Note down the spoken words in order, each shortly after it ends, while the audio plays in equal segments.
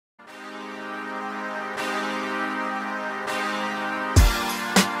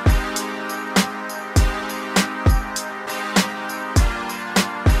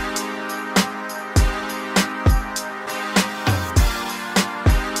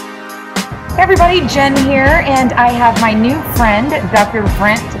Hey everybody, Jen here, and I have my new friend, Dr.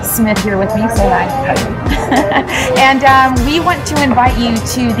 Brent Smith here with me. Say hi. And we want to invite you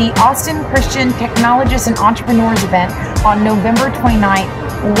to the Austin Christian Technologists and Entrepreneurs event on November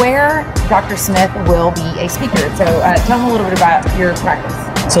 29th, where Dr. Smith will be a speaker. So tell them a little bit about your practice.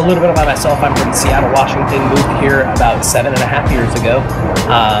 So a little bit about myself. I'm from Seattle, Washington, moved here about 7.5 years ago.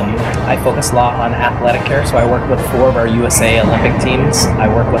 I focus a lot on athletic care, so I work with 4 of our USA Olympic teams. I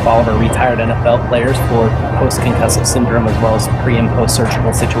work with all of our retired NFL players for post-concussive syndrome as well as pre- and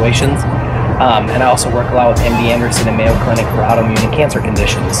post-surgical situations. And I also work a lot with MD Anderson and Mayo Clinic for autoimmune and cancer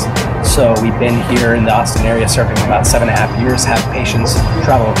conditions. So we've been here in the Austin area serving about 7.5 years, have patients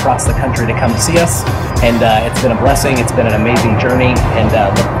travel across the country to come see us. And it's been a blessing, it's been an amazing journey, and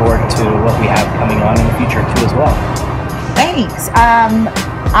look forward to what we have coming on in the future too as well. Thanks.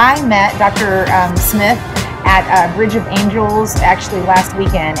 I met Dr. Smith at Bridge of Angels actually last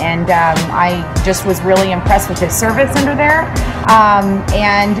weekend, and I just was really impressed with his service under there.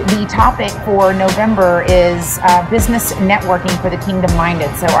 And the topic for November is business networking for the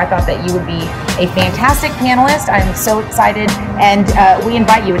kingdom-minded. So I thought that you would be a fantastic panelist. I'm so excited, and we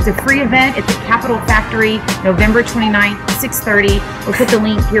invite you. It's a free event. It's at Capital Factory, November 29th, 6:30. We'll put the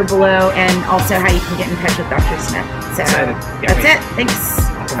link here below, and also how you can get in touch with Dr. Smith. So that's it. Thanks.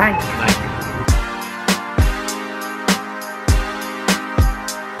 Awesome. Bye. Bye.